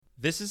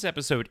This is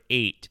episode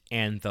 8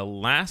 and the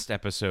last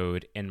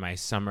episode in my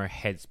summer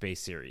Headspace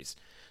series.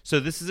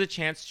 So this is a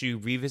chance to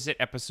revisit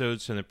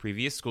episodes from the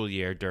previous school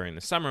year during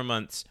the summer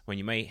months when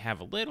you might have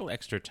a little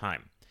extra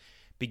time.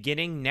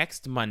 Beginning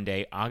next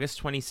Monday,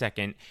 August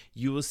 22nd,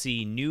 you will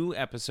see new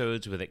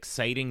episodes with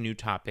exciting new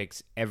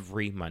topics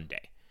every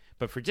Monday.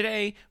 But for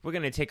today, we're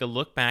going to take a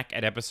look back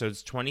at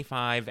episodes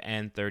 25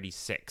 and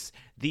 36.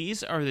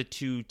 These are the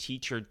two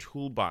teacher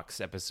toolbox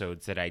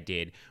episodes that I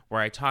did where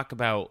I talk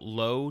about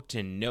low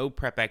to no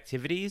prep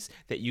activities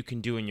that you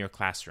can do in your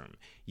classroom.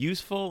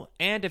 Useful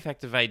and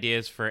effective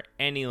ideas for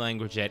any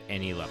language at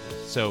any level.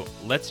 So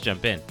let's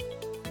jump in.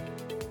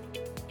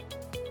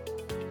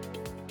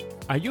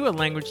 Are you a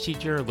language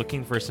teacher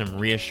looking for some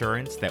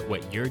reassurance that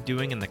what you're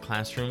doing in the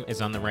classroom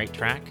is on the right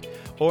track?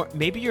 Or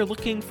maybe you're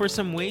looking for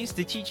some ways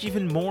to teach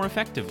even more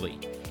effectively.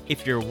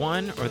 If you're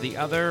one or the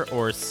other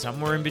or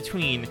somewhere in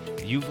between,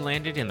 you've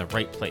landed in the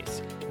right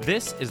place.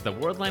 This is the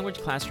World Language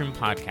Classroom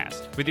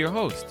Podcast with your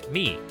host,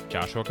 me,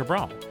 Joshua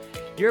Cabral.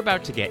 You're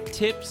about to get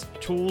tips,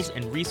 tools,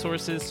 and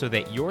resources so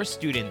that your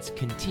students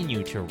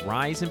continue to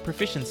rise in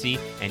proficiency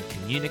and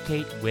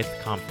communicate with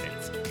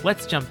confidence.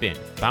 Let's jump in.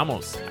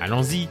 Vamos,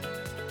 allons-y.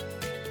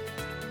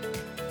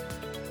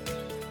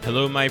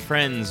 Hello, my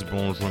friends.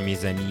 Bonjour,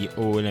 mes amis.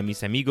 Hola,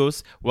 mis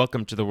amigos.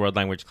 Welcome to the World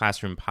Language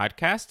Classroom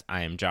Podcast.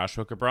 I am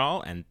Joshua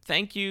Cabral, and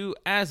thank you,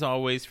 as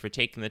always, for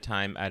taking the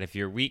time out of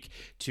your week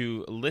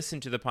to listen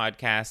to the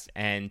podcast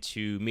and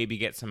to maybe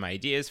get some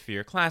ideas for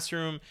your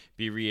classroom,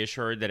 be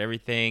reassured that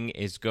everything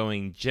is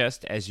going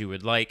just as you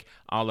would like,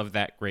 all of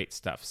that great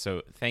stuff.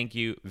 So thank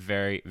you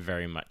very,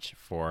 very much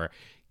for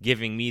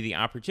giving me the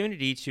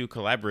opportunity to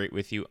collaborate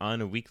with you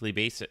on a weekly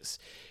basis.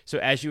 So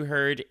as you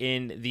heard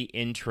in the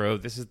intro,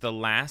 this is the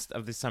last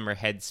of the Summer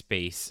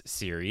Headspace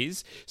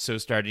series. So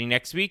starting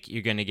next week,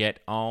 you're going to get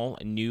all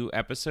new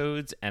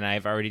episodes, and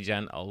I've already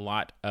done a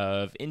lot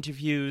of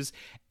interviews,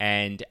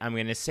 and I'm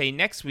going to say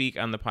next week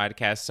on the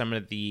podcast some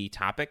of the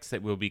topics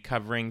that we'll be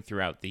covering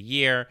throughout the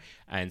year,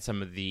 and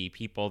some of the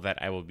people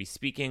that I will be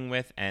speaking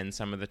with, and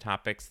some of the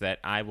topics that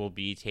I will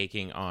be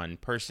taking on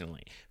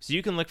personally. So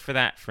you can look for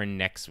that for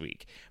next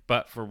week.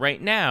 But for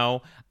right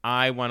now,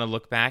 I want to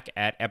look back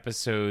at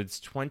episodes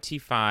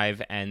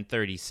 25 and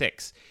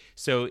 36.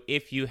 So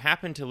if you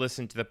happen to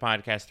listen to the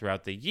podcast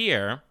throughout the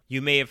year,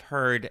 you may have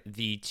heard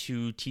the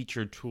two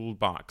teacher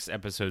toolbox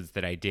episodes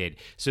that I did.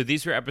 So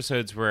these were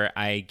episodes where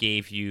I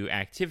gave you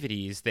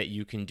activities that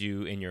you can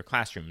do in your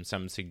classroom,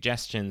 some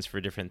suggestions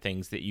for different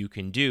things that you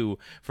can do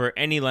for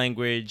any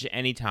language,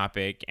 any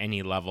topic,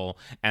 any level.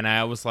 And I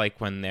always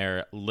like when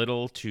they're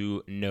little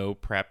to no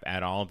prep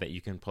at all that you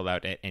can pull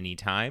out at any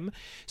time.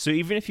 So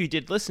even if you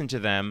did listen to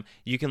them,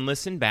 you can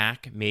listen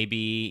back.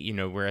 Maybe,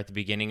 we're at the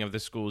beginning of the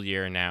school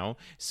year now,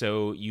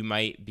 so you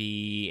might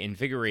be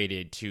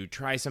invigorated to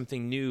try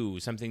something new,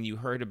 something you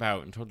heard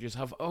about and told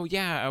yourself, oh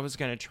yeah, I was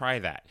going to try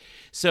that.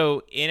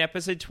 So in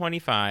episode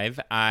 25,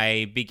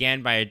 I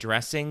began by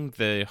addressing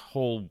the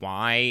whole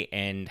why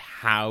and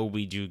how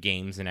we do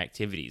games and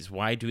activities.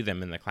 Why do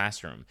them in the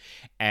classroom?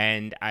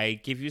 And I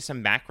give you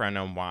some background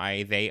on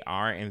why they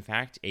are, in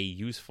fact, a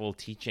useful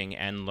teaching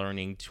and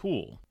learning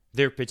tool.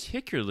 They're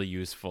particularly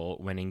useful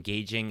when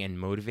engaging and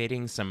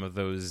motivating some of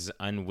those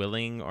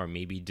unwilling or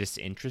maybe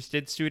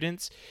disinterested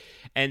students.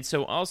 And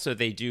so also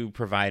they do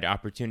provide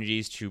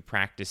opportunities to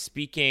practice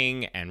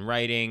speaking and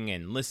writing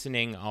and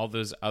listening, all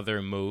those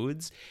other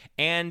modes,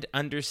 and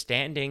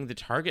understanding the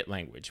target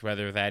language,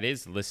 whether that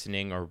is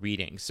listening or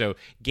reading. So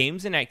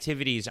games and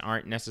activities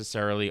aren't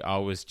necessarily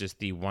always just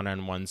the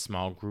one-on-one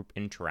small group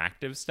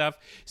interactive stuff.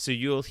 So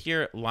you'll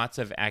hear lots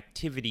of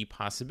activity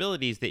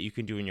possibilities that you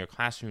can do in your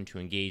classroom to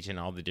engage in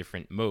all the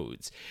different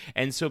modes.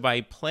 And so by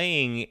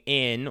playing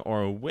in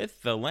or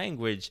with the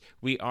language,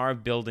 we are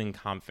building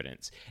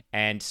confidence.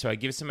 And so I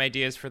give some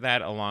ideas for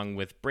that along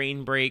with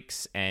brain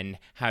breaks and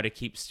how to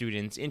keep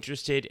students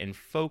interested and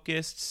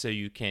focused so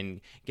you can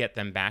get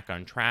them back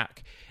on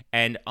track.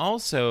 And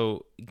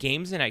also,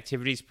 games and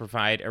activities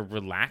provide a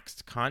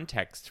relaxed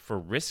context for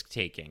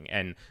risk-taking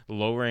and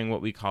lowering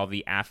what we call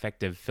the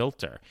affective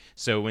filter.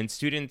 So when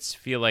students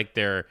feel like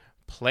they're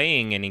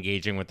playing and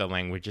engaging with the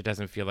language, it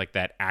doesn't feel like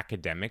that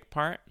academic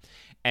part.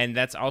 And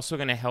that's also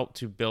going to help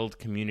to build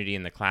community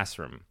in the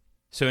classroom.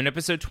 So in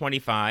episode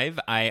 25,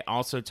 I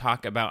also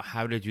talk about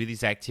how to do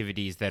these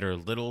activities that are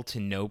little to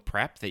no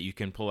prep that you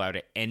can pull out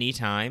at any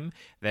time,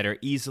 that are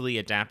easily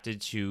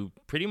adapted to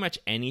pretty much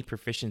any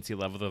proficiency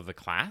level of the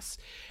class.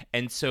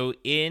 And so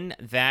in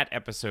that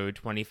episode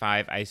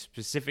 25, I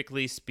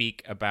specifically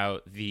speak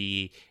about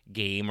the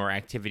game or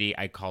activity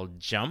I call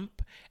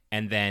Jump,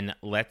 and then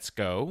Let's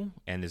Go,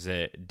 and there's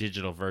a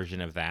digital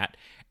version of that,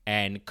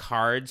 and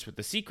cards with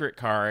the secret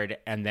card,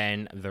 and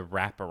then the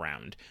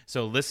wraparound.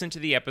 So listen to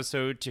the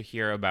episode to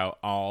hear about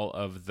all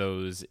of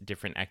those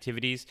different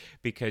activities,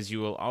 because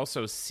you will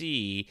also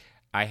see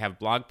I have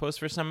blog posts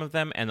for some of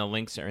them, and the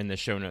links are in the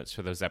show notes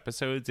for those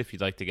episodes if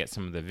you'd like to get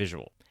some of the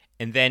visual.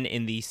 And then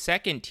in the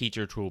second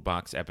Teacher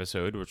Toolbox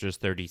episode, which was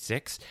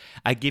 36,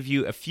 I give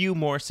you a few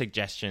more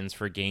suggestions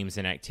for games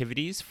and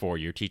activities for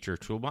your Teacher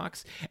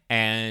Toolbox.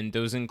 And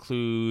those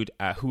include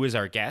who is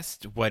our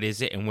guest, what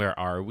is it, and where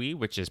are we,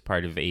 which is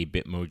part of a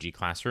Bitmoji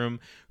classroom,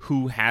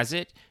 who has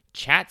it,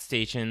 chat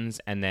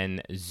stations, and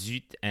then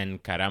Zut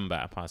and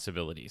Caramba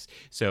possibilities.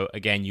 So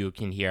again, you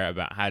can hear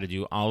about how to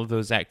do all of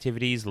those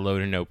activities, low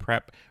to no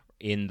prep,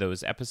 in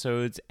those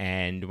episodes,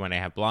 and when I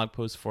have blog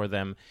posts for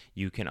them,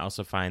 you can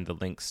also find the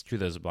links to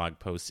those blog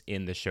posts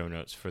in the show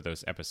notes for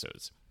those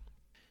episodes.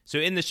 So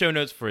in the show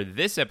notes for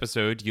this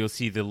episode, you'll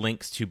see the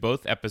links to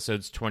both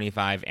episodes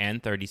 25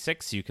 and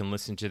 36, so you can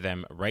listen to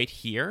them right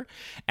here.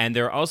 And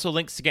there are also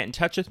links to get in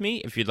touch with me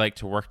if you'd like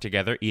to work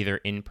together, either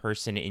in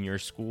person in your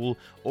school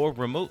or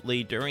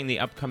remotely during the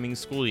upcoming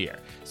school year.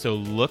 So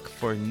look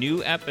for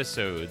new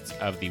episodes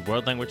of the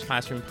World Language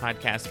Classroom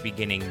podcast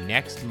beginning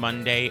next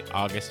Monday,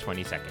 August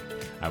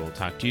 22nd. I will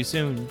talk to you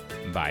soon.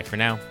 Bye for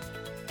now.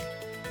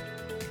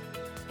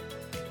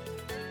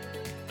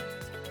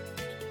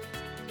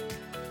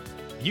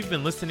 You've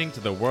been listening to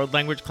the World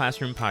Language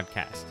Classroom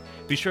podcast.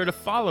 Be sure to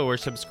follow or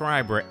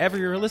subscribe wherever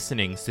you're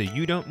listening so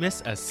you don't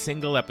miss a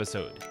single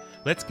episode.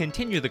 Let's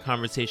continue the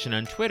conversation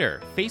on Twitter,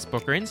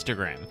 Facebook, or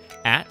Instagram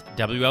at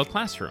WL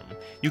Classroom.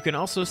 You can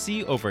also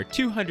see over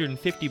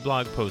 250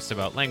 blog posts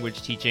about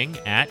language teaching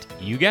at,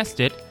 you guessed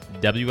it,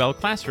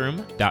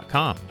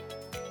 WLClassroom.com.